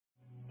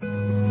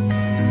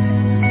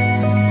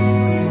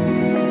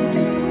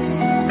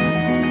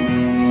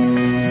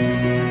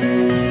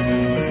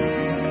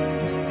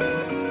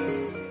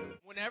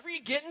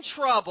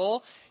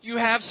trouble, you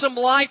have some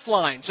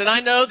lifelines. And I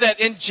know that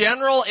in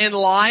general in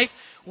life,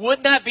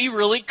 wouldn't that be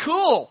really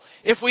cool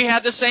if we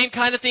had the same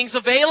kind of things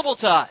available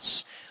to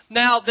us?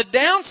 Now, the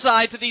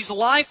downside to these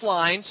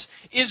lifelines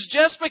is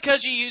just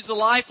because you use the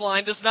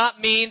lifeline does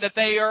not mean that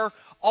they are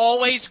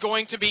always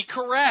going to be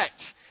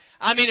correct.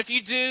 I mean, if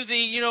you do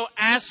the,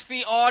 ask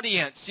the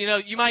audience,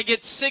 you might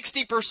get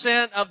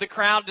 60% of the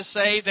crowd to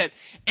say that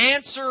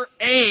answer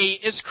A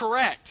is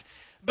correct.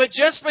 But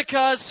just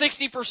because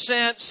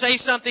 60% say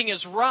something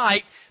is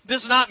right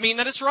does not mean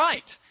that it's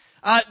right.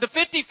 The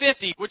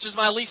 50-50, which is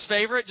my least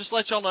favorite, just to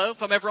let y'all know,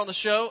 if I'm ever on the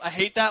show, I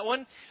hate that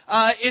one.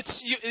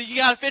 You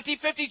got a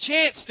 50-50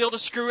 chance still to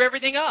screw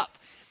everything up.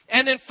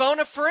 And then phone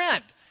a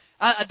friend.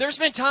 There's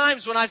been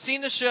times when I've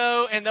seen the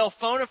show and they'll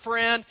phone a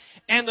friend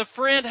and the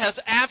friend has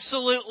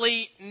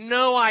absolutely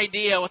no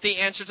idea what the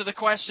answer to the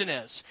question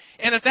is.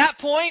 And at that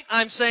point,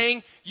 I'm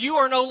saying, you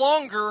are no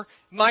longer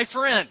my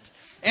friend.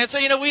 And so,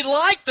 we'd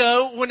like,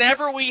 though,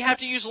 whenever we have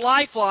to use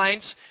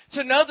lifelines,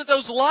 to know that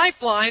those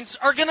lifelines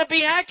are going to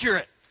be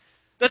accurate,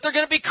 that they're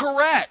going to be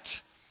correct.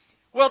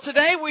 Well,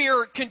 today we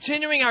are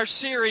continuing our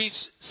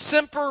series,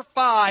 Semper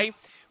Fi,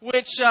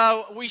 which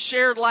we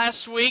shared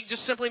last week,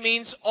 just simply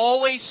means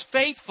always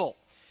faithful.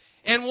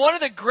 And one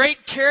of the great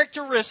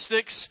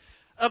characteristics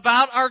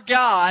about our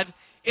God,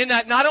 in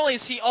that not only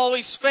is He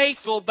always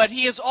faithful, but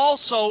He is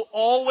also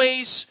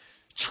always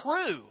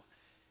true.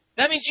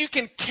 That means you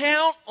can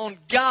count on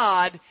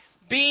God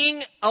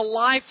being a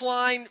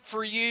lifeline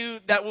for you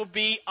that will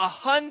be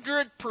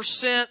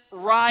 100%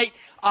 right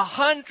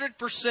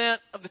 100%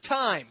 of the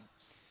time.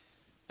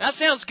 That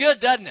sounds good,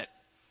 doesn't it?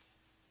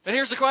 But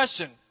here's the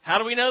question. How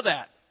do we know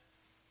that?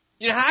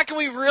 How can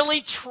we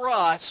really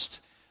trust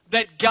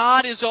that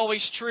God is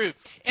always true?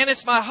 And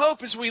it's my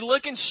hope as we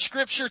look in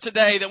Scripture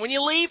today that when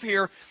you leave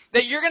here,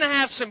 that you're going to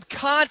have some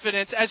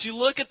confidence as you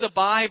look at the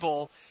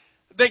Bible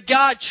that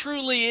God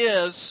truly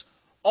is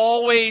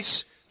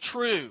always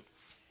true.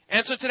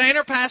 And so today in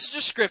our passage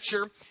of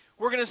Scripture,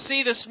 we're going to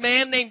see this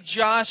man named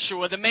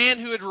Joshua, the man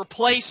who had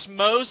replaced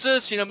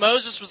Moses.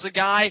 Moses was the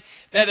guy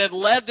that had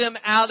led them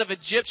out of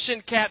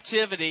Egyptian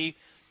captivity.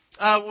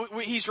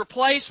 He's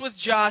replaced with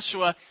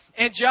Joshua.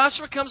 And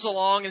Joshua comes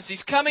along, as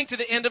he's coming to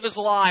the end of his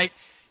life,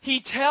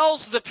 he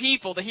tells the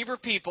people, the Hebrew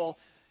people,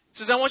 he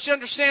says, I want you to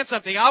understand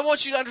something. I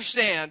want you to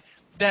understand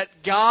that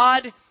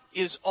God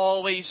is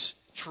always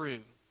true.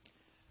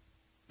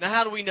 Now,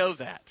 how do we know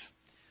that?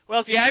 Well,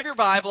 if you have your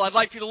Bible, I'd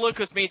like for you to look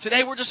with me.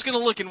 Today we're just going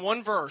to look in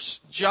one verse.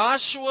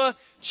 Joshua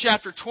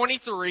chapter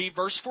 23,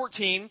 verse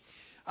 14.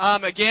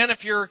 Again,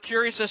 if you're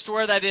curious as to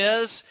where that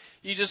is,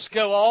 you just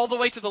go all the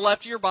way to the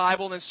left of your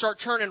Bible and then start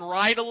turning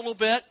right a little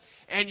bit,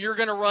 and you're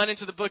going to run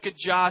into the book of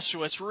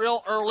Joshua. It's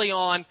real early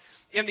on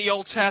in the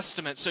Old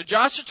Testament. So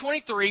Joshua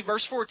 23,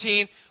 verse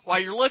 14,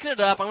 while you're looking it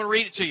up, I'm going to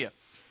read it to you.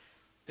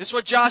 This is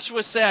what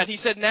Joshua said. He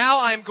said, Now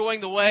I am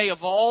going the way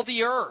of all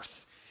the earth,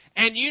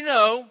 and you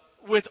know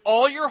with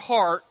all your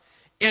heart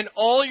and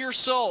all your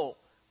soul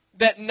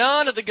that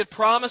none of the good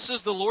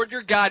promises the Lord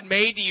your God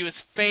made to you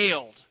has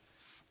failed.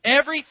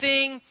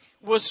 Everything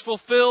was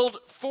fulfilled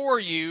for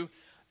you.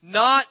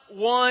 Not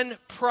one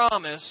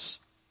promise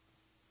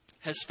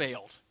has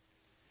failed.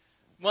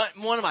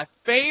 One of my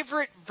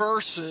favorite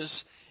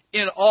verses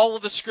in all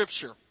of the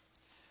Scripture.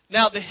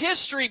 Now, the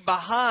history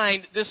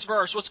behind this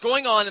verse, what's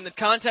going on in the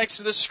context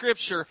of this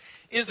Scripture,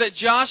 is that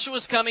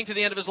Joshua's coming to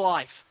the end of his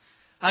life.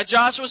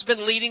 Joshua's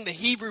been leading the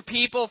Hebrew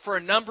people for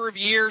a number of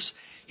years.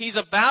 He's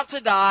about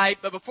to die,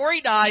 but before he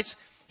dies,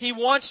 he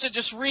wants to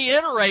just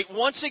reiterate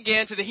once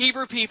again to the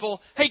Hebrew people,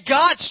 hey,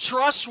 God's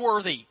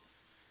trustworthy.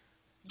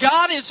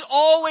 God is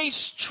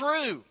always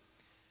true.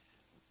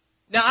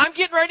 Now, I'm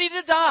getting ready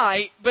to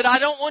die, but I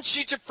don't want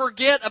you to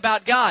forget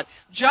about God.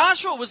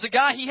 Joshua was the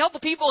guy, he held the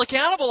people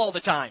accountable all the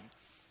time.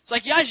 It's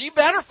like, guys, you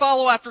better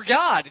follow after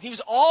God. And he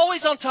was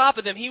always on top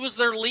of them. He was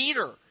their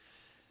leader.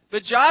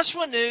 But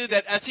Joshua knew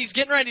that as he's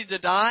getting ready to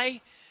die,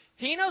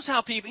 he knows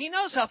how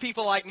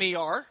people like me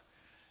are.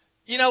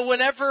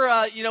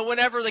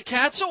 Whenever the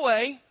cat's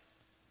away,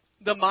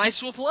 the mice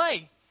will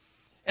play.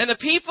 And the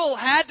people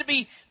had to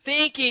be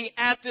thinking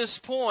at this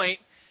point,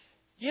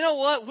 you know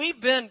what?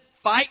 We've been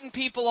fighting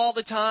people all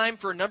the time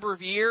for a number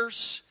of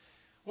years.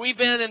 We've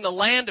been in the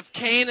land of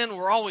Canaan.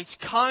 We're always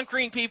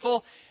conquering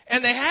people.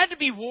 And they had to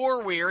be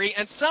war weary.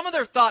 And some of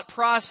their thought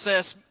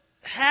process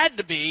had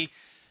to be,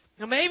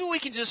 maybe we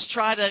can just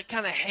try to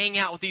kind of hang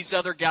out with these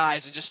other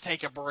guys and just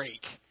take a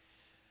break.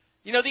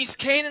 These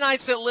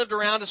Canaanites that lived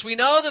around us, we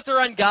know that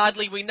they're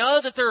ungodly. We know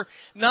that they're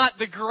not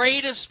the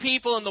greatest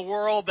people in the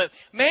world, but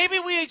maybe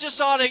we just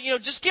ought to,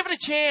 just give it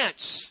a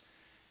chance.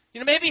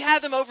 Maybe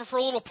have them over for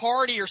a little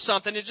party or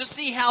something and just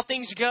see how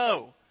things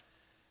go.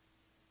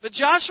 But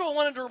Joshua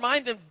wanted to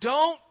remind them,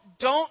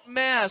 don't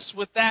mess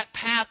with that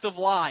path of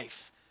life.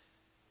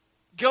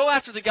 Go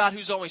after the God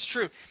who's always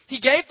true. He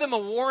gave them a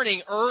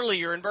warning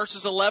earlier in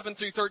verses 11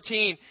 through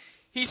 13.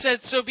 He said,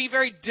 so be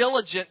very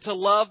diligent to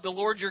love the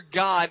Lord your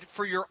God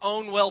for your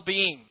own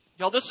well-being.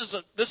 Y'all, this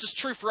is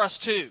true for us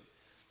too.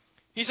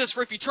 He says,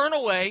 for if you turn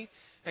away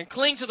and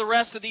cling to the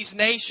rest of these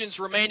nations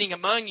remaining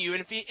among you.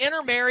 And if you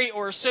intermarry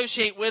or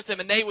associate with them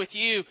and they with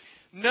you,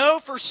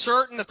 know for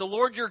certain that the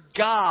Lord your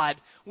God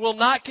will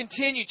not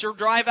continue to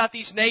drive out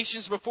these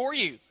nations before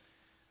you.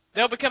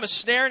 They'll become a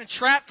snare and a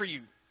trap for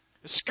you,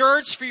 a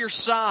scourge for your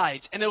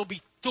sides, and there will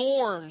be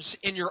thorns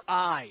in your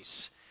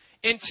eyes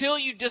until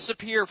you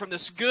disappear from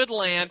this good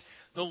land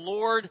the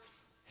Lord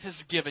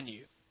has given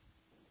you.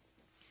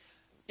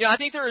 I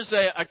think there is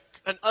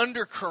an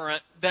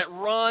undercurrent that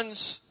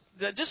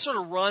just sort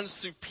of runs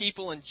through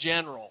people in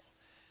general.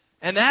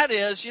 And that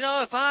is,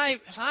 if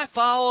I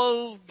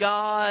follow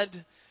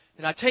God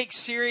and I take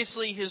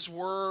seriously His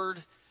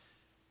Word,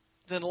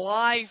 then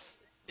life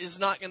is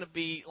not going to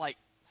be like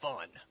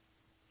fun.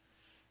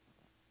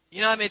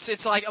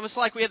 It's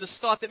like we had this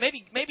thought that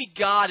maybe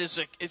God is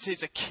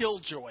a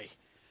killjoy.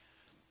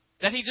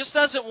 That He just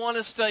doesn't want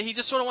us to, He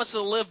just sort of wants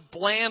to live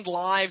bland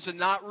lives and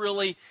not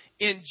really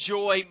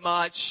enjoy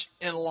much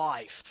in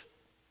life.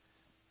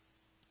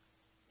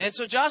 And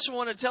so Joshua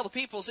wanted to tell the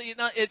people,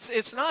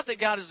 it's not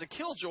that God is a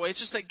killjoy, it's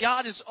just that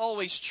God is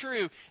always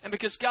true. And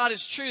because God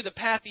is true, the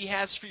path He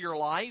has for your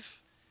life,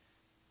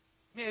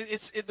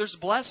 there's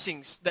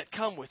blessings that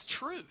come with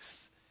truth.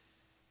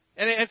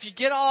 And if you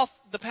get off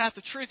the path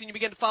of truth and you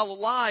begin to follow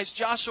lies,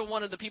 Joshua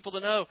wanted the people to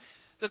know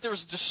that there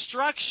was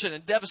destruction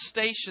and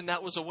devastation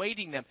that was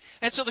awaiting them.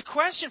 And so the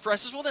question for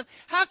us is, well then,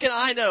 how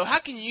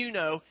can you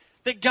know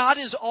that God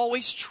is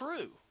always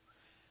true?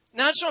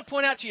 Now, I just want to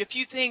point out to you a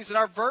few things that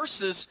our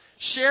verses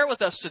share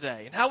with us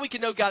today and how we can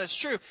know God is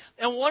true.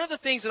 And one of the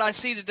things that I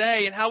see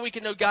today and how we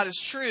can know God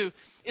is true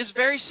is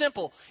very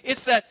simple.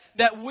 It's that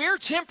we're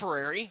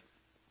temporary,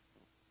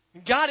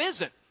 God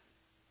isn't.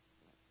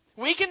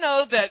 We can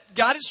know that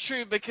God is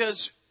true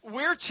because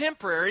we're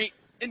temporary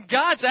and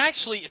God's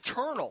actually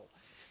eternal.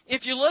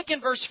 If you look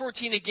in verse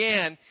 14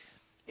 again,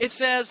 it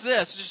says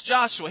this, just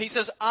Joshua. He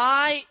says,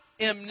 I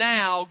am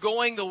now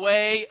going the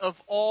way of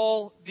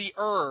all the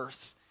earth.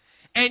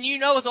 And you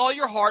know with all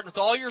your heart, with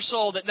all your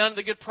soul, that none of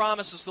the good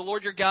promises the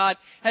Lord your God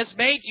has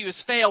made you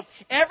has failed.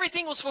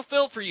 Everything was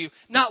fulfilled for you.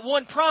 Not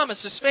one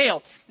promise has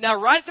failed.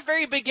 Now, right at the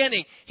very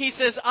beginning, He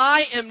says,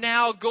 I am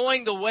now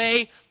going the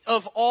way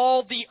of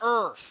all the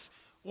earth.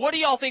 What do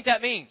y'all think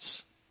that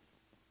means?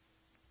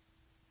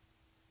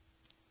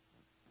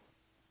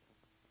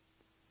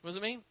 What does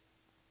it mean?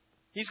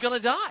 He's going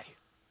to die.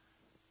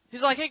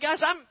 He's like, hey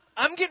guys,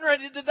 I'm getting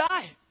ready to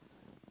die.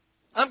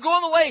 I'm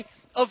going the way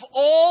of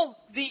all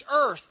the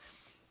earth.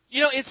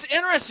 It's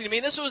interesting to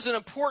me, this was an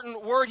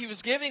important word He was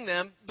giving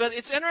them, but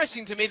it's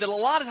interesting to me that a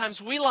lot of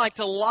times we like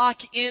to lock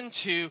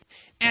into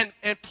and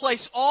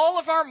place all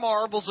of our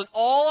marbles and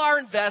all our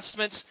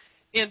investments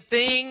in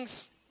things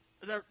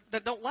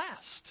that don't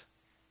last.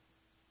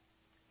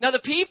 Now, the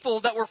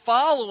people that were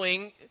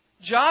following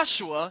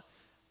Joshua,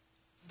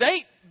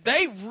 they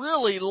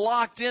really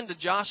locked into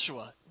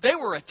Joshua. They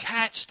were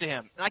attached to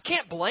him. And I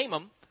can't blame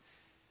them.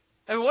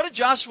 I mean, what had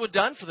Joshua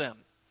done for them?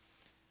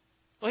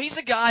 Well, he's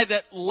a guy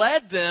that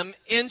led them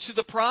into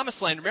the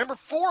promised land. Remember,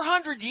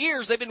 400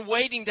 years they've been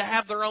waiting to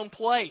have their own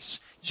place.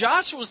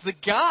 Joshua's the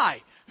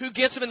guy who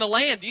gets them in the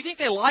land. Do you think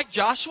they like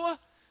Joshua?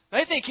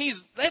 They think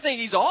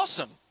he's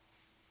awesome.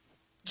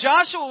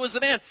 Joshua was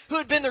the man who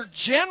had been their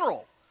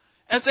general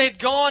as they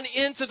had gone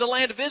into the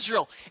land of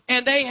Israel.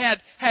 And they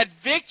had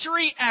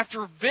victory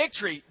after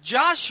victory.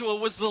 Joshua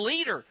was the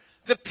leader.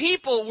 The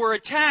people were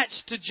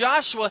attached to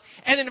Joshua.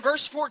 And in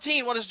verse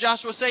 14, what does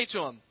Joshua say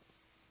to them?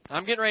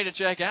 I'm getting ready to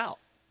check out.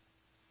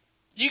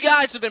 You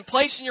guys have been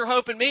placing your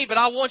hope in me, but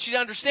I want you to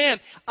understand,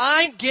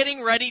 I'm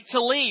getting ready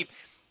to leave.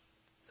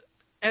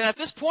 And at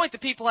this point, the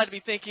people had to be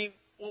thinking,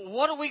 well,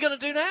 what are we going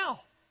to do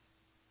now?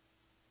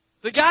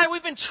 The guy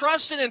we've been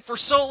trusting in for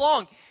so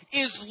long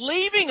is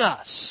leaving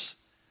us.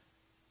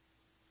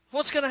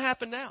 What's going to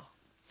happen now?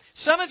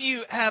 Some of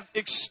you have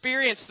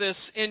experienced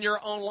this in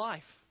your own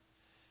life.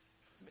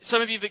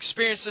 Some of you have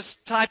experienced this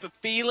type of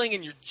feeling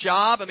in your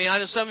job. I mean, I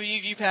know some of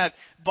you've had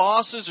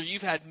bosses or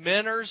you've had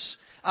mentors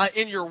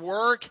in your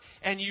work,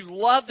 and you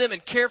love them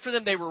and care for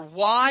them. They were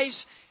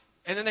wise,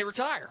 and then they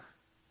retire.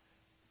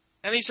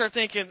 And then you start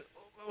thinking,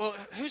 well,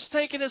 who's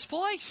taking his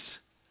place?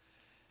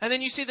 And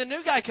then you see the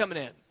new guy coming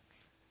in.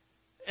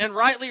 And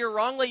rightly or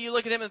wrongly, you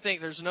look at him and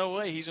think, there's no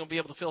way he's going to be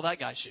able to fill that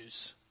guy's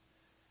shoes.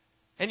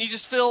 And you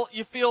just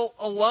feel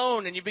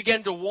alone, and you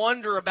begin to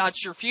wonder about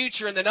your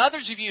future. And then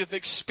others of you have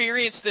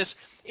experienced this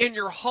in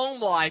your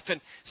home life. And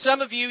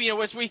some of you,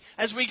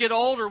 as we get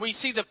older, we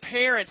see the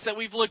parents that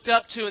we've looked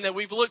up to and that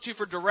we've looked to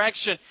for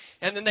direction,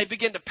 and then they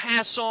begin to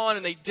pass on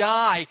and they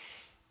die,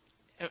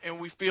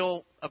 and we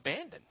feel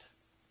abandoned.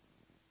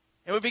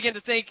 And we begin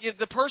to think,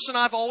 the person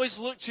I've always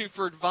looked to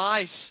for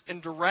advice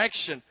and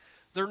direction,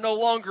 they're no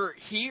longer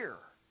here.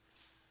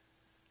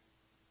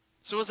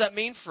 So what does that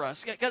mean for us?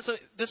 Guys,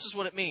 this is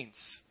what it means.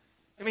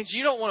 It means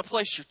you don't want to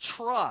place your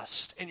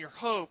trust and your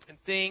hope in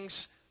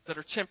things that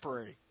are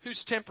temporary.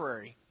 Who's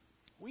temporary?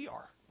 We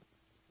are.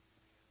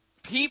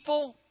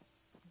 People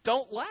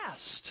don't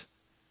last.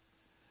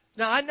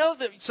 Now, I know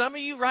that some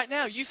of you right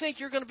now, you think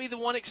you're going to be the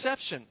one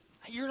exception.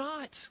 You're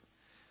not.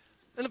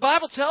 And the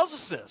Bible tells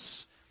us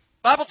this.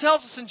 Bible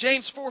tells us in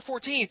James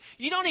 4:14,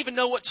 you don't even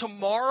know what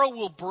tomorrow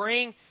will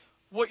bring,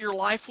 what your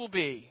life will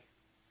be.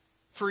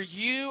 For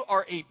you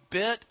are a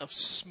bit of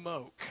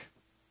smoke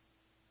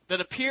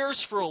that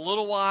appears for a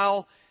little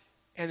while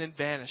and then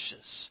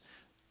vanishes.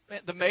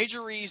 The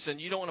major reason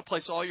you don't want to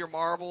place all your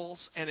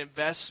marbles and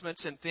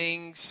investments in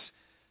things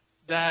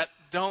that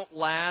don't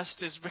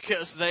last is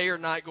because they are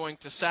not going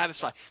to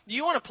satisfy.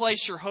 You want to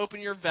place your hope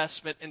and your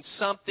investment in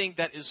something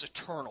that is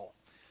eternal.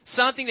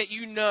 Something that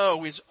you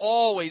know is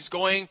always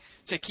going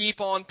to keep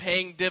on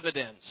paying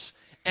dividends.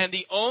 And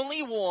the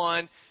only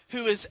one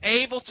who is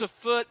able to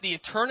foot the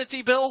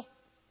eternity bill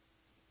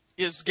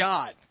is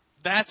God.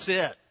 That's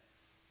it.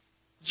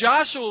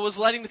 Joshua was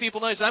letting the people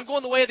know, he said, I'm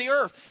going the way of the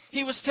earth.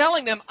 He was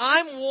telling them,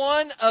 I'm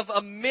one of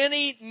a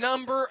many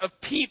number of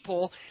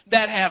people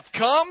that have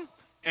come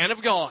and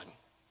have gone.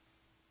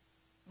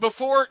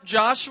 Before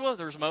Joshua,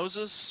 there was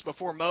Moses.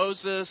 Before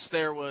Moses,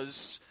 there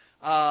was,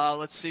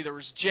 there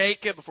was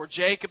Jacob. Before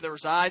Jacob, there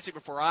was Isaac.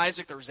 Before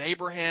Isaac, there was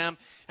Abraham.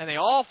 And they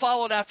all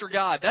followed after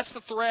God. That's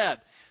the thread.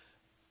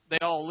 They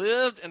all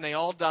lived and they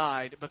all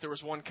died, but there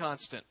was one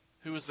constant.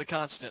 Who was the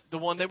constant? The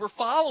one they were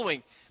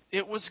following.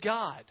 It was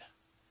God.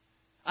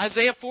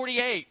 Isaiah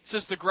 48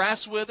 says, the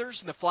grass withers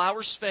and the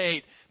flowers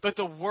fade, but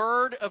the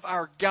word of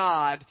our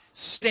God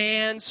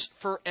stands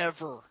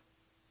forever.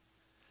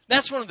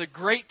 That's one of the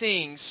great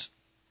things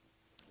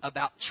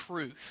about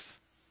truth.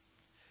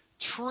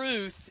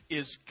 Truth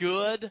is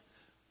good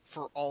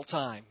for all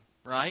time,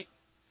 right?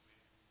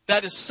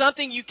 That is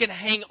something you can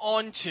hang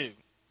on to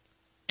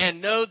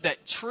and know that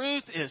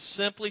truth is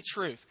simply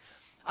truth.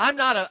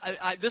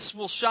 This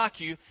will shock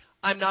you,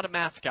 I'm not a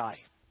math guy.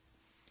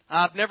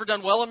 I've never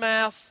done well in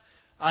math.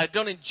 I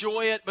don't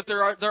enjoy it, but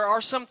there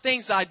are some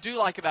things that I do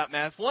like about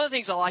math. One of the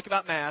things I like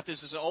about math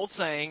is an old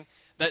saying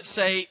that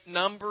say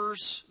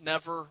numbers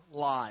never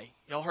lie.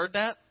 Y'all heard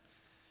that?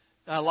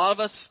 A lot of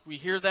us, we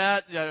hear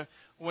that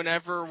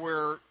whenever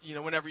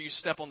you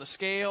step on the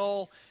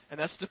scale, and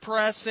that's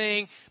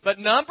depressing. But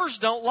numbers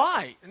don't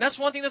lie, and that's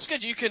one thing that's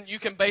good. You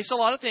can base a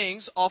lot of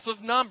things off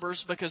of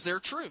numbers because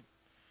they're true.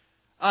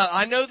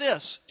 I know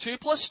this: 2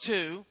 +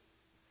 2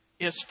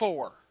 is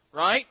 4,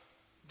 right?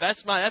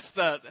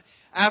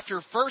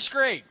 After first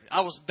grade,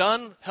 I was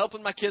done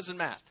helping my kids in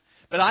math,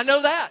 but I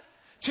know that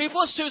 2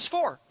 + 2 is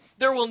 4.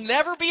 There will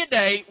never be a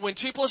day when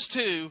 2 +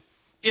 2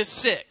 is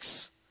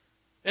 6.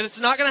 And it's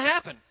not going to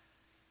happen.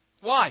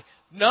 Why?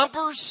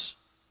 Numbers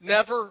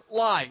never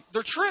lie.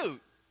 They're true.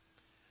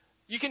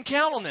 You can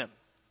count on them.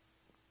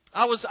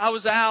 I was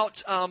out.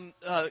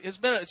 It's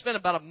been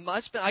about a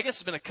month. I guess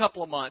it's been a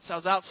couple of months. I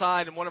was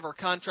outside, and one of our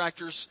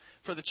contractors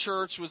for the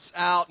church was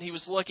out, and he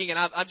was looking. And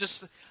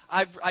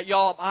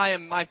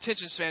my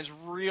attention span is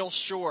real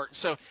short.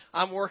 So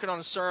I'm working on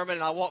a sermon,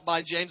 and I walked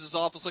by James's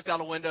office, looked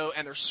out a window,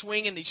 and they're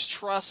swinging these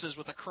trusses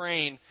with a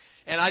crane.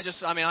 And I'm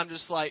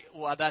just like,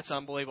 wow, that's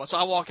unbelievable. So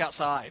I walk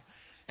outside.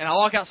 And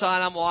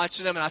I'm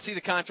watching them, and I see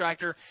the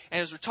contractor.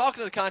 And as we're talking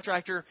to the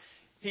contractor,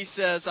 I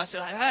said,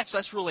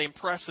 that's really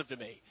impressive to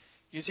me.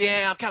 He goes,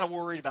 yeah, I'm kind of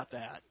worried about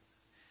that.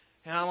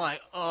 And I'm like,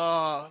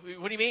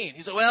 what do you mean?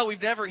 He said, well,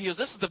 this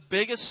is the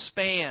biggest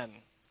span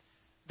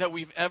that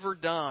we've ever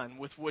done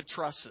with wood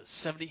trusses.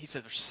 He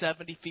said there's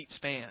 70 feet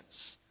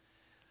spans.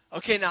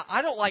 Okay, now,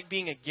 I don't like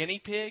being a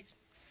guinea pig,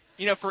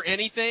 for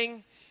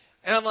anything.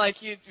 And I'm like,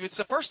 it's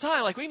the first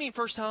time. Like, what do you mean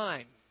first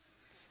time?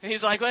 And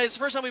he's like, well, it's the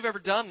first time we've ever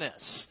done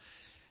this.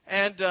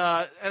 And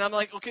I'm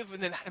like, okay.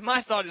 And then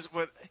my thought is,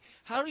 well,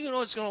 how do you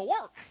know it's going to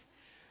work?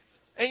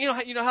 And you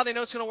know how they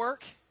know it's going to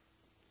work?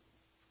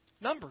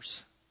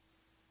 Numbers.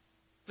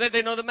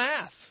 They know the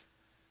math.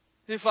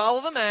 They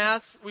follow the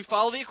math. We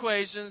follow the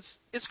equations.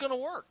 It's going to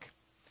work.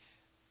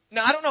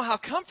 Now, I don't know how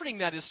comforting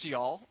that is to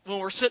y'all when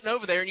we're sitting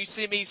over there and you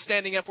see me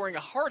standing up wearing a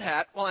hard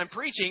hat while I'm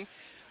preaching.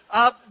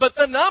 But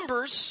the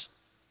numbers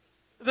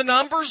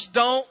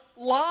don't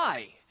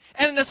lie.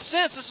 And in a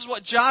sense, this is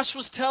what Josh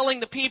was telling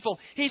the people.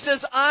 He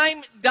says,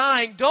 I'm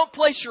dying. Don't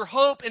place your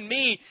hope in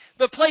me,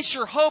 but place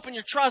your hope and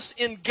your trust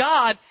in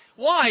God.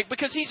 Why?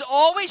 Because He's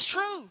always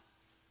true.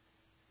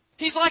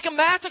 He's like a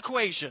math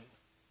equation.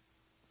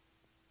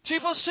 2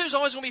 + 2 is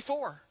always going to be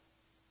 4.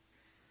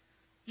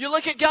 You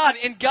look at God,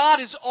 and God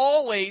is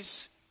always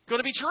going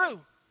to be true.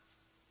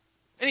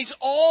 And He's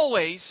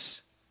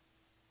always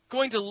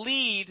going to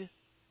lead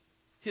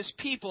His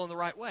people in the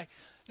right way.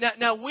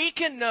 Now, we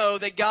can know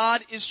that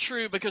God is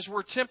true because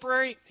we're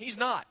temporary. He's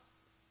not.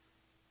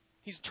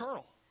 He's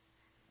eternal.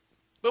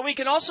 But we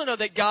can also know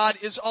that God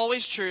is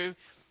always true.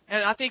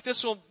 And I think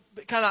this will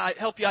kind of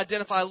help you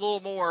identify a little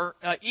more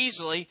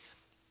easily.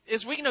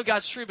 Is we can know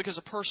God's true because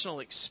of personal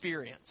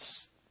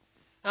experience.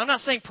 Now, I'm not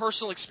saying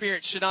personal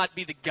experience should not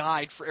be the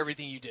guide for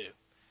everything you do.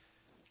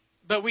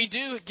 But we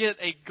do get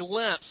a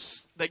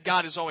glimpse that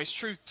God is always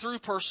true through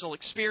personal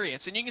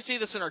experience. And you can see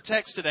this in our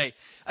text today.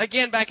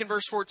 Again, back in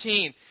verse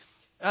 14.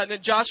 Then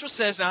Joshua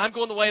says, now I'm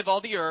going the way of all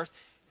the earth.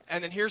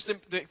 And then here's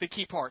the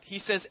key part. He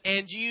says,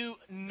 and you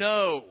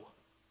know.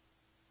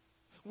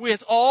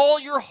 with all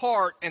your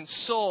heart and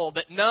soul,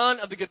 that none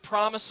of the good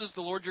promises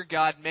the Lord your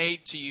God made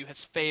to you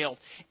has failed.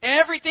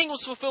 Everything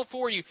was fulfilled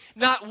for you.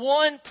 Not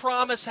one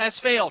promise has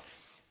failed.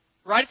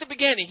 Right at the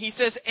beginning, he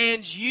says,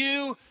 and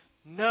you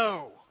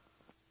know.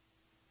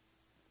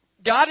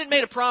 God had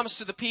made a promise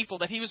to the people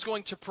that he was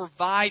going to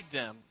provide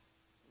them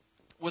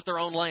with their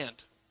own land.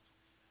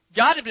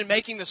 God had been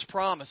making this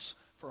promise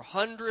for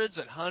hundreds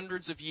and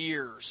hundreds of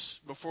years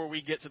before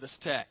we get to this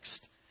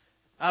text.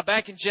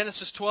 Back in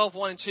Genesis 12,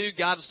 1 and 2,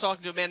 God was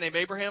talking to a man named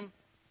Abraham.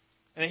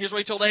 And here's what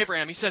he told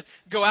Abraham. He said,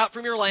 go out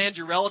from your land,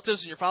 your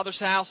relatives, and your father's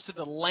house to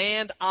the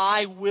land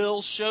I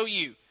will show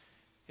you.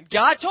 And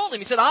God told him,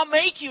 he said, I'll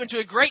make you into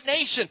a great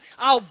nation.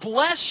 I'll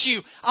bless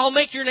you. I'll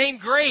make your name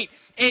great.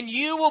 And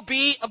you will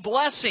be a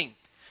blessing.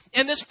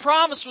 And this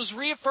promise was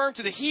reaffirmed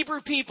to the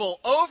Hebrew people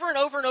over and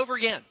over and over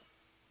again.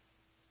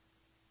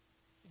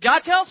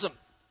 God tells them,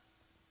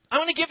 I'm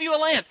going to give you a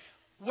land.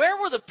 Where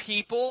were the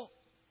people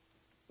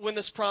when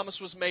this promise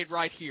was made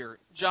right here?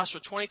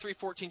 Joshua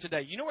 23:14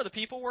 today. You know where the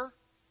people were?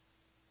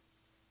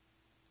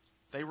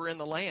 They were in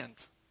the land.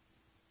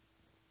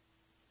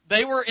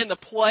 They were in the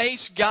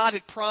place God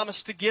had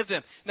promised to give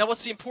them. Now,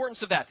 what's the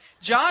importance of that?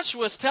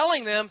 Joshua is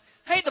telling them,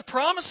 hey, the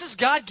promises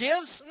God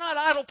gives are not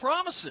idle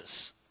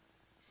promises.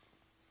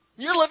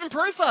 You're living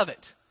proof of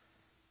it.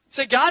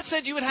 So God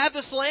said you would have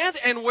this land,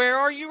 and where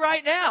are you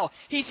right now?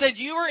 He said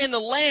you are in the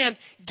land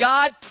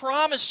God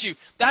promised you.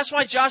 That's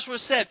why Joshua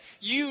said,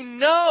 you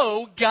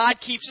know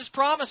God keeps His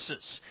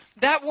promises.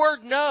 That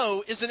word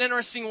know is an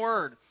interesting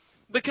word.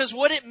 Because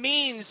what it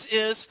means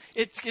is,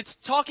 it's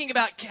talking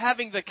about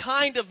having the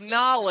kind of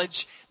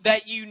knowledge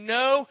that you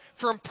know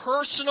from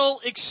personal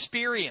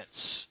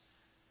experience.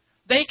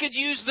 They could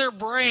use their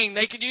brain,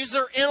 they could use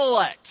their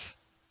intellect,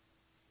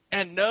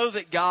 and know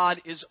that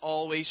God is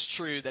always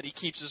true, that He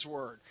keeps His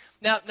word.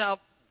 Now,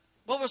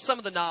 what was some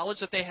of the knowledge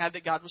that they had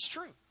that God was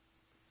true?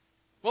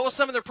 What was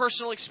some of their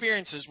personal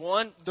experiences?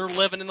 One, they're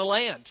living in the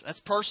land.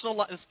 That's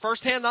personal, that's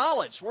firsthand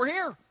knowledge. We're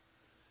here.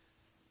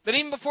 But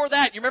even before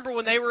that, you remember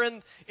when they were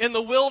in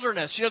the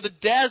wilderness, the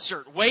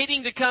desert,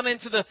 waiting to come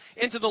into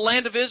the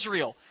land of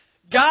Israel.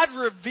 God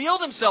revealed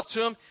Himself to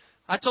them.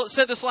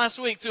 Said this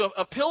last week, to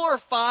a pillar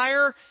of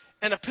fire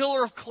and a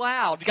pillar of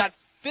cloud. God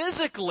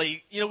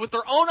physically, with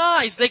their own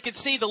eyes, they could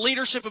see the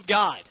leadership of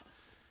God.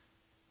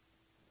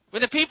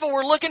 When the people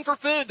were looking for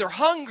food, they're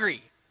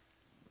hungry.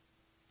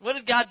 What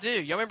did God do?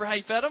 You remember how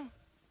He fed them?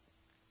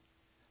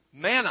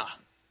 Manna.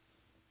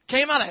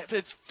 Came out of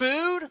it's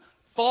food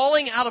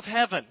falling out of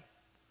heaven.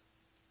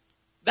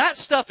 That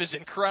stuff is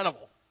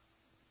incredible.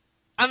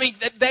 I mean,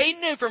 they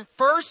knew from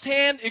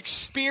firsthand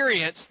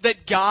experience that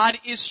God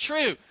is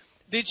true.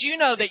 Did you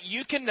know that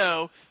you can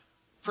know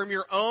from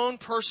your own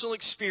personal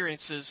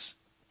experiences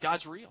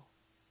God's real?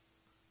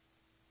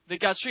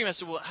 That God's true? I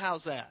said, well,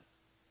 how's that?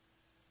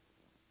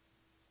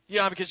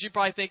 Because you're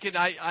probably thinking,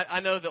 I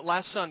know that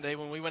last Sunday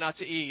when we went out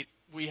to eat,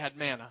 we had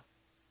manna.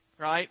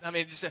 Right? I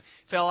mean, it just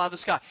fell out of the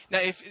sky.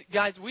 Now,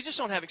 guys, we just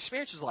don't have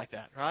experiences like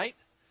that, right?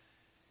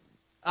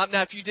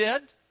 Now, if you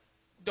did,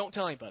 don't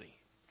tell anybody,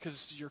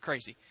 because you're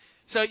crazy.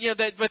 So,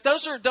 but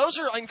those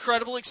are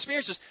incredible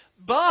experiences.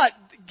 But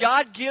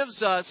God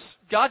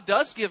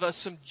does give us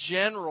some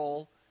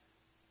general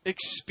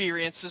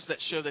experiences that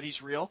show that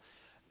He's real.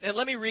 And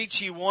let me read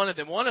to you one of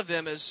them. One of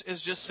them is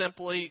just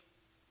simply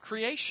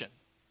creation.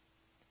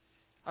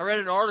 I read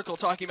an article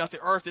talking about the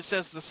earth. It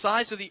says the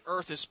size of the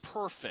earth is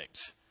perfect.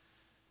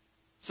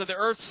 So the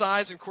Earth's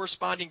size and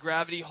corresponding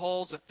gravity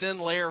holds a thin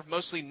layer of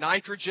mostly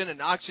nitrogen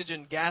and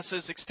oxygen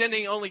gases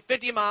extending only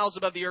 50 miles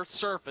above the Earth's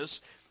surface.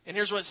 And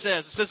here's what it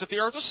says. It says if the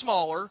Earth was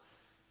smaller,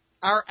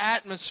 our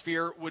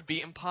atmosphere would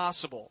be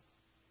impossible.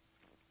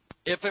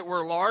 If it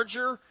were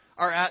larger,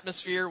 our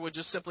atmosphere would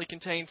just simply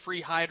contain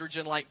free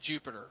hydrogen like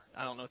Jupiter.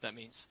 I don't know what that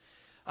means.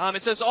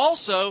 It says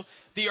also,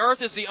 the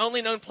Earth is the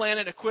only known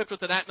planet equipped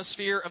with an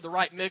atmosphere of the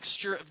right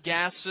mixture of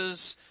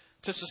gases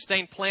to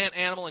sustain plant,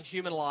 animal, and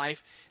human life.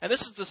 And this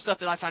is the stuff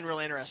that I find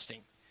really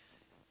interesting.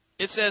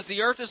 It says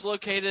the Earth is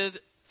located,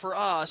 for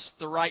us,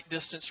 the right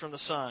distance from the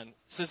sun. It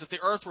says if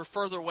the Earth were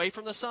further away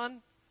from the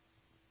sun,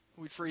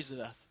 we'd freeze to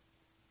death.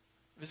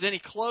 If it's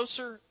any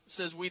closer, it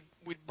says we'd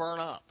burn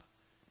up.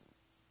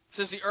 It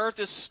says the Earth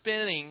is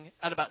spinning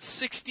at about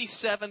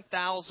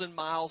 67,000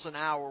 miles an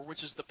hour,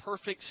 which is the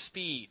perfect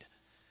speed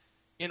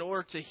in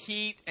order to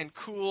heat and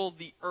cool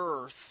the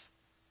Earth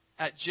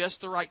at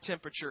just the right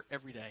temperature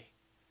every day.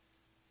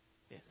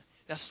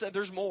 Now,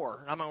 there's more.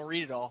 I'm not going to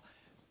read it all.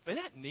 But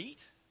isn't that neat?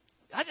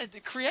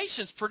 The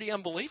creation is pretty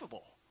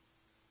unbelievable.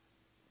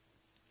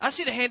 I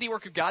see the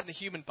handiwork of God in the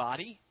human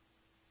body.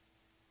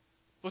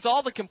 With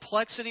all the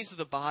complexities of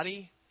the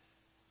body.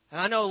 And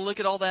I know,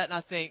 look at all that and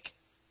I think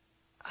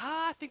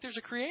there's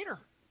a creator.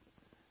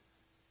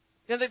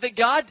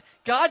 That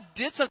God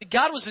did something.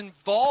 God was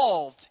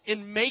involved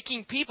in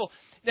making people.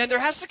 Now, there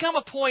has to come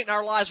a point in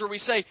our lives where we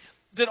say,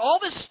 did all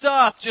this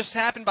stuff just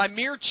happen by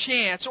mere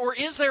chance, or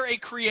is there a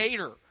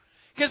creator?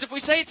 Because if we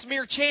say it's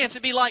mere chance,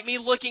 it'd be like me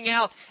looking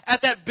out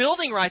at that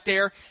building right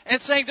there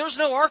and saying, there's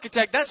no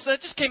architect. That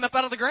just came up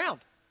out of the ground.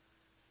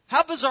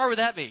 How bizarre would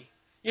that be?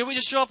 We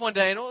just show up one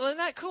day and, isn't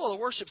that cool? The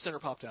worship center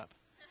popped up.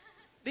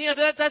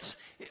 That's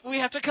we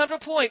have to come to a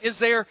point. Is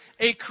there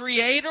a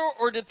creator,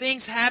 or did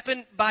things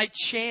happen by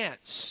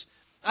chance?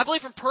 I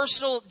believe from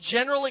personal,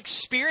 general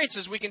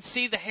experiences, we can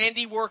see the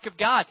handiwork of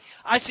God.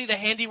 I see the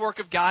handiwork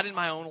of God in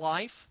my own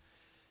life.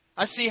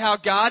 I see how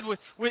God,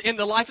 in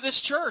the life of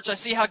this church, I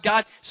see how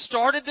God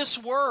started this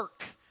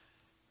work.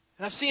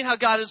 And I've seen how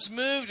God has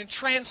moved and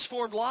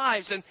transformed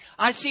lives. And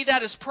I see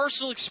that as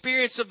personal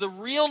experience of the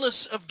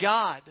realness of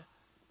God.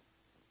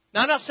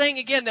 Now, I'm not saying,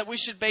 again, that we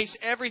should base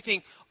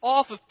everything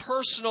off of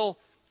personal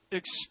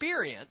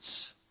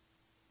experience.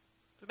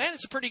 But, man,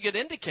 it's a pretty good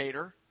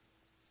indicator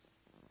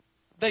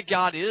that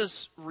God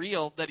is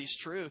real, that He's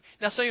true.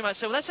 Now, some of you might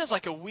say, well, that sounds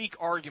like a weak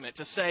argument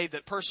to say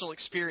that personal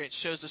experience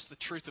shows us the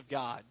truth of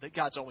God, that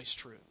God's always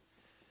true.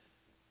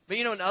 But,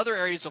 in other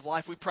areas of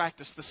life, we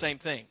practice the same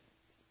thing.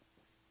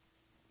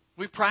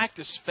 We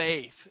practice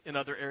faith in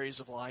other areas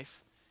of life.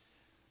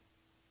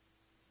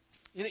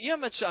 You know how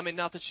much,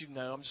 not that you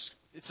know,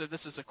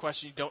 this is a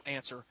question you don't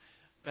answer,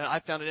 but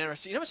I found it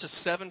interesting. You know how much a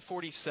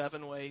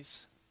 747 weighs?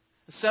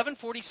 A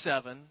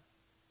 747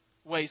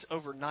 weighs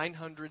over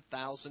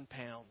 900,000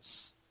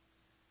 pounds.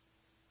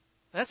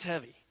 That's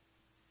heavy.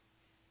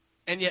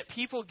 And yet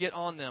people get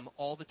on them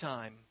all the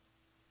time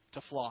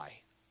to fly.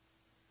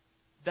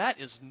 That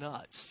is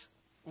nuts.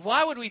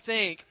 Why would we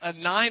think a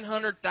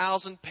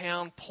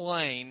 900,000-pound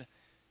plane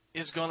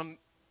is going to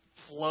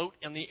float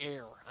in the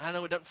air? I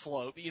know it doesn't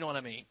float, but you know what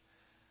I mean.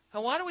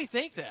 Now, why do we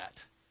think that?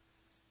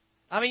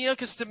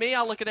 Because to me,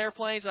 I look at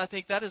airplanes and I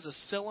think that is a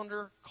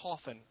cylinder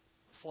coffin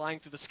flying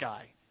through the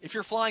sky. If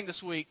you're flying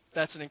this week,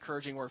 that's an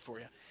encouraging word for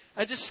you.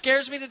 It just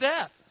scares me to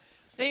death.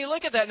 And you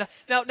look at that.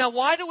 Now,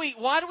 why do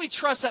we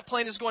trust that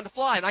plane is going to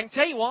fly? And I can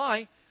tell you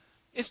why.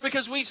 It's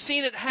because we've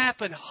seen it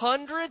happen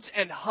hundreds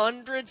and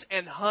hundreds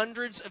and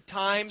hundreds of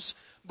times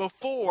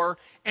before,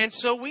 and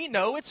so we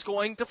know it's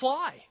going to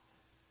fly.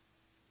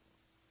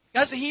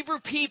 Guys, the Hebrew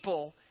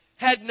people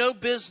had no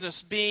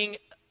business being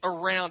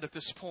around at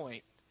this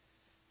point.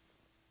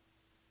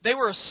 They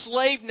were a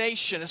slave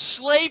nation, a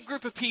slave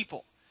group of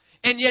people.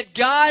 And yet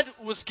God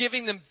was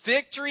giving them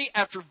victory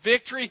after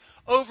victory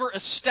over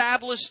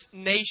established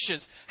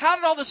nations. How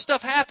did all this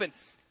stuff happen?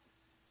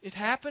 It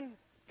happened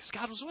because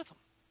God was with them.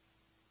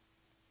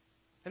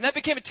 And that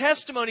became a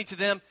testimony to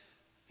them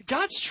that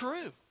God's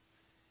true.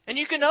 And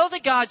you can know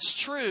that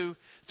God's true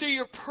through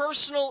your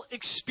personal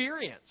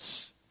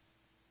experience.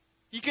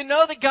 You can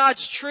know that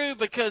God's true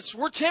because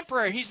we're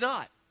temporary. He's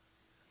not.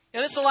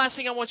 And this is the last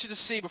thing I want you to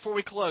see before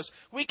we close.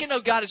 We can know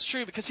God is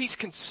true because He's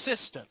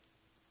consistent.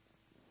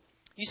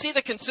 You see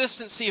the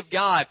consistency of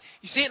God.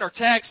 You see it in our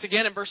text,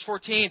 again in verse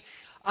 14.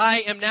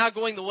 I am now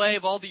going the way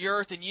of all the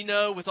earth, and you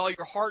know with all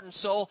your heart and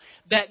soul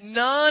that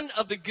none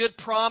of the good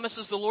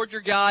promises the Lord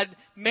your God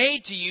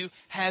made to you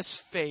has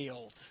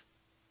failed.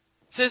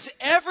 It says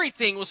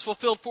everything was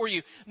fulfilled for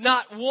you.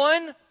 Not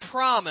one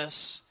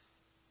promise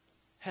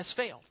has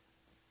failed.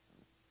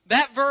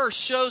 That verse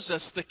shows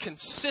us the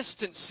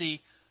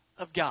consistency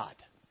of God.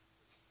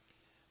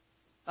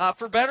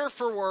 For better or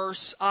for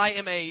worse,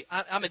 I'm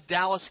a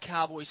Dallas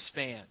Cowboys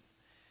fan.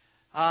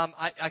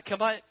 I come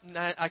by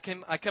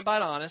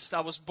it honest.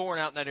 I was born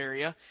out in that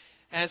area.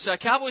 And so a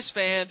Cowboys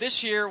fan,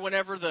 this year,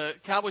 whenever the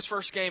Cowboys'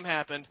 first game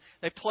happened,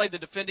 they played the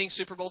defending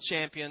Super Bowl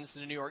champions,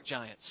 the New York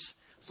Giants.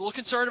 I was a little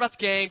concerned about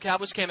the game.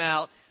 Cowboys came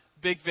out,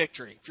 big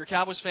victory. If you're a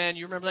Cowboys fan,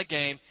 you remember that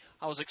game.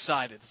 I was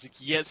excited. It's like,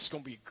 yeah, this is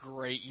going to be a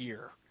great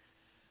year.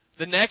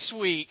 The next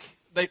week,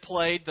 they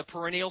played the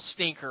perennial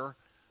stinker,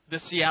 the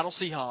Seattle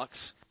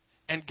Seahawks,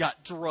 and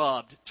got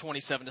drubbed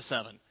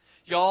 27-7.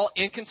 Y'all,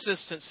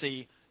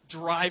 inconsistency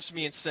drives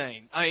me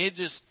insane.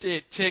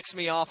 It ticks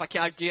me off. I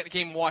can't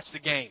even watch the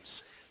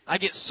games. I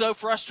get so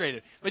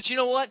frustrated. But you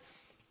know what?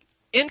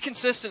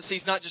 Inconsistency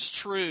is not just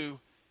true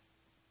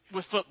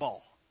with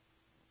football.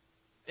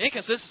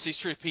 Inconsistency is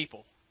true with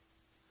people.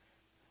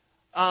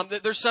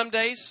 There's some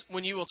days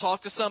when you will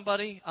talk to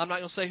somebody. I'm not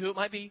going to say who it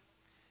might be.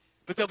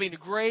 But they'll be in a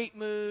great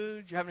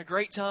mood. You're having a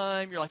great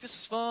time. You're like, this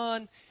is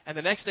fun. And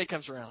the next day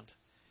comes around.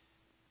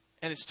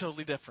 And it's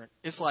totally different.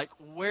 It's like,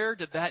 where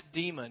did that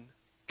demon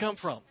come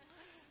from?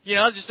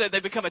 Just that they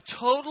become a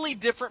totally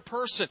different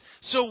person.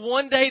 So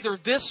one day they're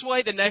this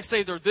way, the next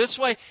day they're this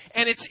way,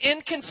 and it's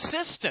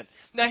inconsistent.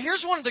 Now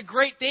here's one of the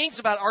great things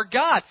about our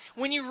God.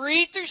 When you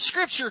read through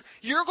Scripture,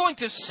 you're going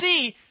to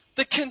see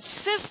the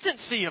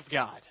consistency of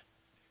God.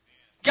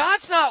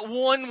 God's not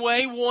one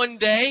way one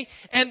day,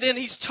 and then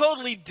He's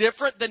totally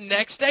different the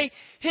next day.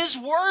 His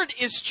Word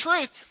is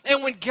truth.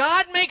 And when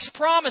God makes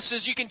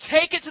promises, you can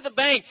take it to the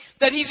bank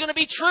that He's going to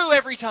be true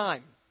every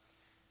time.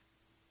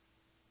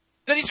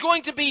 That He's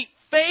going to be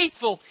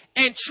faithful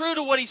and true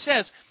to what He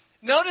says.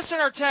 Notice in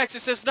our text,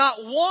 it says,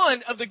 not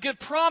one of the good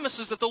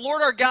promises that the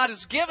Lord our God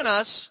has given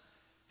us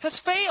has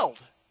failed.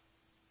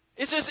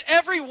 It says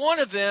every one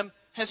of them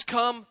has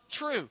come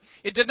true.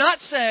 It did not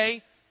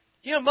say,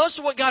 most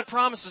of what God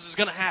promises is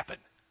going to happen.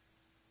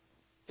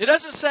 It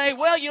doesn't say,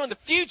 in the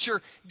future,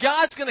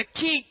 God's going to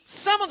keep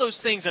some of those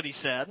things that He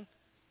said.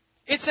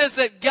 It says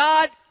that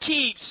God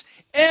keeps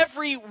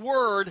every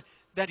word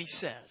that He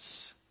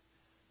says.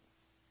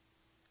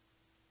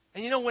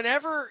 And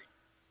whenever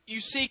you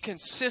see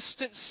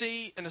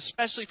consistency, and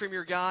especially from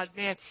your God,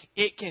 man,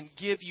 it can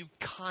give you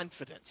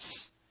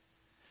confidence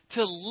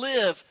to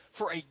live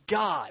for a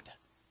God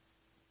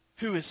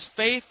who is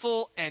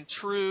faithful and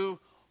true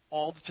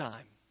all the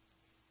time.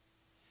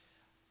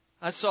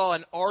 I saw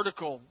an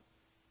article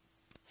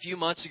a few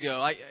months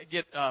ago. I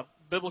get a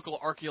Biblical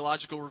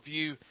Archaeological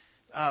Review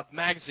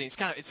magazine.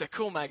 It's a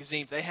cool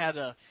magazine. They had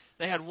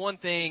one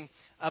thing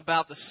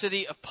about the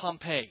city of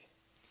Pompeii.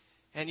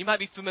 And you might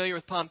be familiar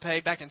with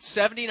Pompeii. Back in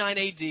 79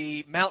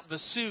 A.D., Mount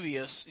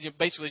Vesuvius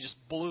basically just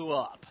blew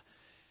up.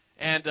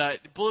 And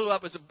it blew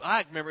up as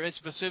I remember, it's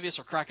Vesuvius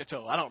or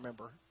Krakatoa. I don't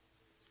remember.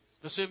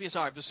 Vesuvius?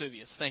 All right,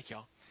 Vesuvius. Thank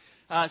y'all.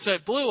 So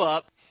it blew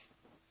up,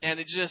 and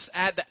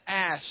the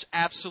ash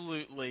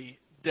absolutely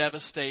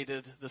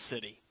devastated the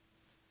city.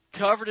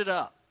 Covered it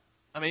up.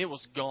 I mean, it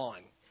was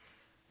gone.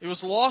 It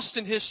was lost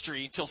in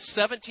history until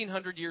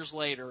 1,700 years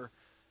later,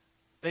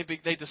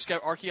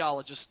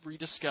 archaeologists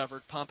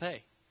rediscovered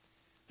Pompeii.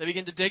 They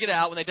began to dig it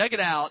out. When they dug it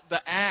out, the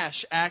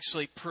ash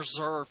actually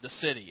preserved the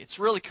city. It's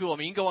really cool. I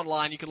mean, you can go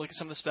online. You can look at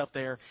some of the stuff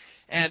there.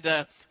 And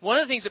one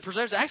of the things it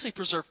preserves actually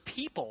preserved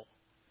people.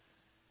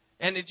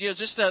 And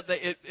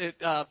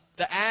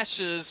the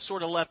ashes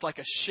sort of left like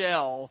a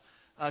shell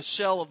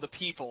of the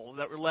people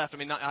that were left. I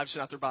mean, obviously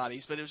not their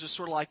bodies, but it was just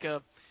sort of like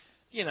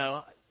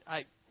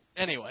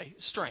anyway,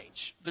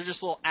 strange. They're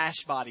just little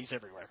ash bodies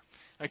everywhere.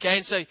 Okay,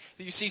 and so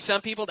you see some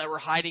people that were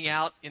hiding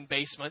out in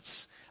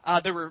basements.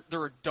 There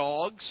were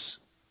dogs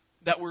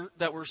that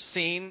were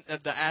seen.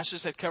 The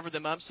ashes had covered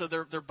them up, so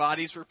their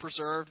bodies were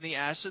preserved in the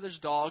ash. So there's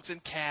dogs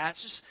and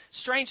cats, just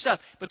strange stuff.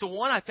 But the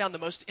one I found the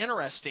most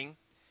interesting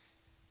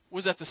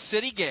was at the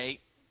city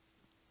gate.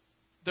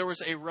 There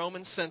was a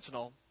Roman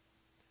sentinel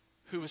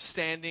who was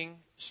standing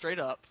straight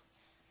up,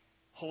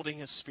 holding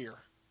his spear.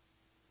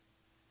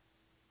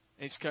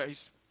 And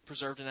he's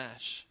preserved in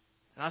ash.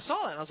 And I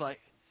saw that, and I was like,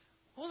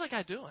 what was that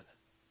guy doing?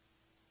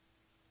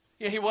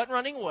 He wasn't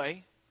running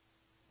away.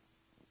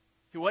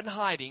 He wasn't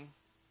hiding.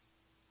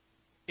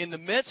 In the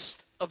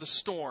midst of the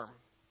storm,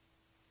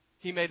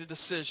 he made a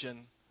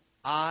decision.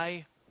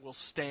 I will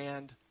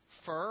stand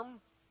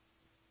firm,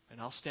 and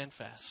I'll stand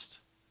fast.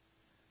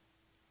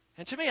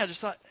 And to me, I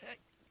just thought,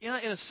 in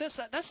a sense,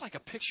 that's like a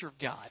picture of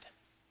God.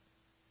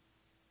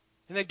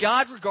 And that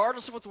God,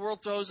 regardless of what the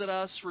world throws at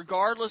us,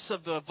 regardless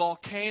of the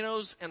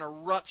volcanoes and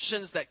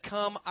eruptions that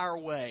come our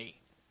way,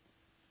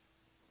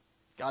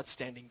 God's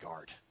standing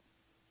guard.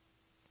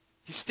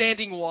 He's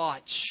standing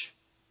watch.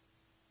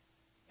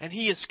 And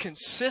He is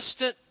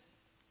consistent,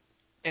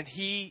 and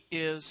He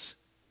is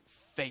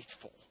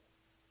faithful.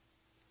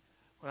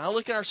 When I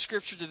look at our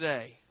Scripture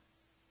today,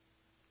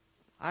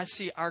 I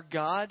see our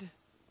God,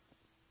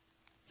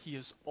 He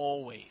is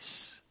always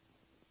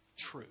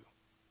true.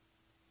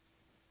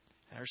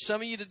 And there's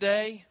some of you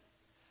today,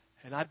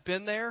 and I've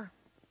been there,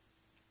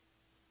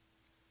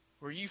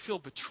 where you feel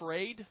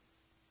betrayed,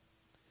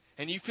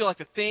 and you feel like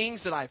the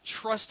things that I've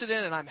trusted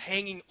in and I'm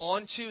hanging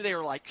on to, they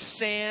are like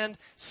sand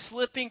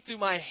slipping through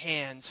my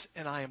hands,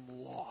 and I am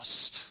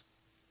lost.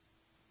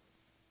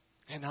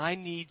 And I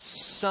need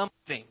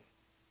something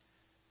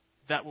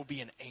that will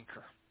be an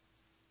anchor.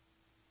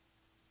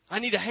 I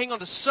need to hang on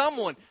to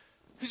someone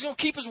who's going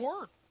to keep His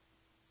word.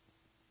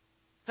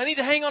 I need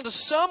to hang on to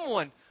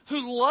someone who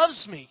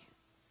loves me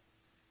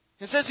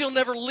and says He'll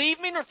never leave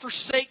me nor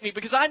forsake me,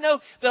 because I know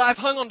that I've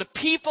hung on to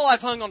people, I've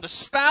hung on to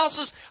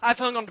spouses, I've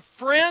hung on to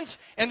friends,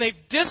 and they've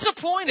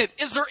disappointed.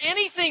 Is there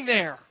anything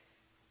there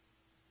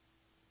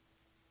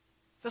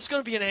that's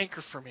going to be an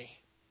anchor for me?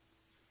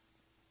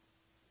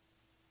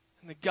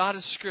 And the God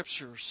of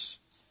Scriptures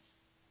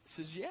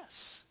says yes.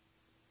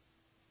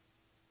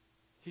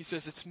 He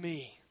says, it's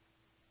me.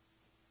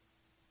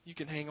 You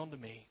can hang on to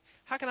me.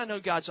 How can I know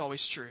God's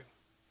always true?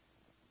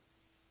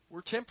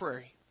 We're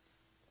temporary.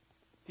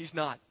 He's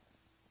not.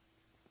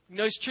 We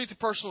know He's true through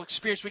personal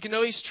experience. We can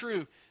know He's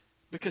true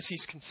because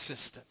He's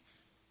consistent.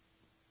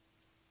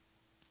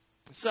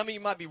 And some of you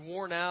might be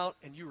worn out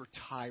and you are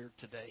tired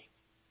today.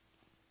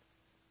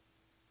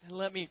 And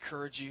let me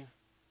encourage you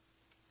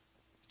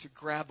to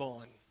grab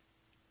on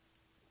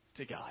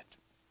to God.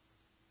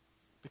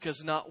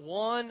 Because not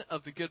one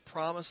of the good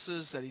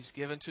promises that He's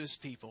given to His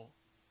people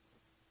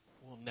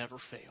will never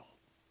fail.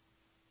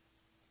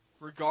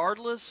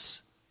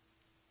 Regardless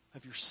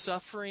of your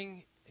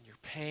suffering and your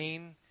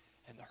pain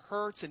and the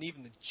hurts and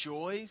even the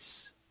joys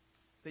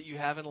that you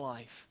have in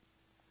life,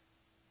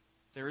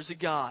 there is a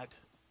God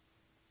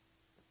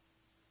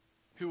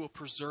who will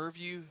preserve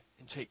you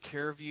and take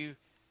care of you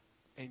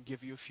and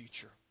give you a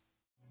future.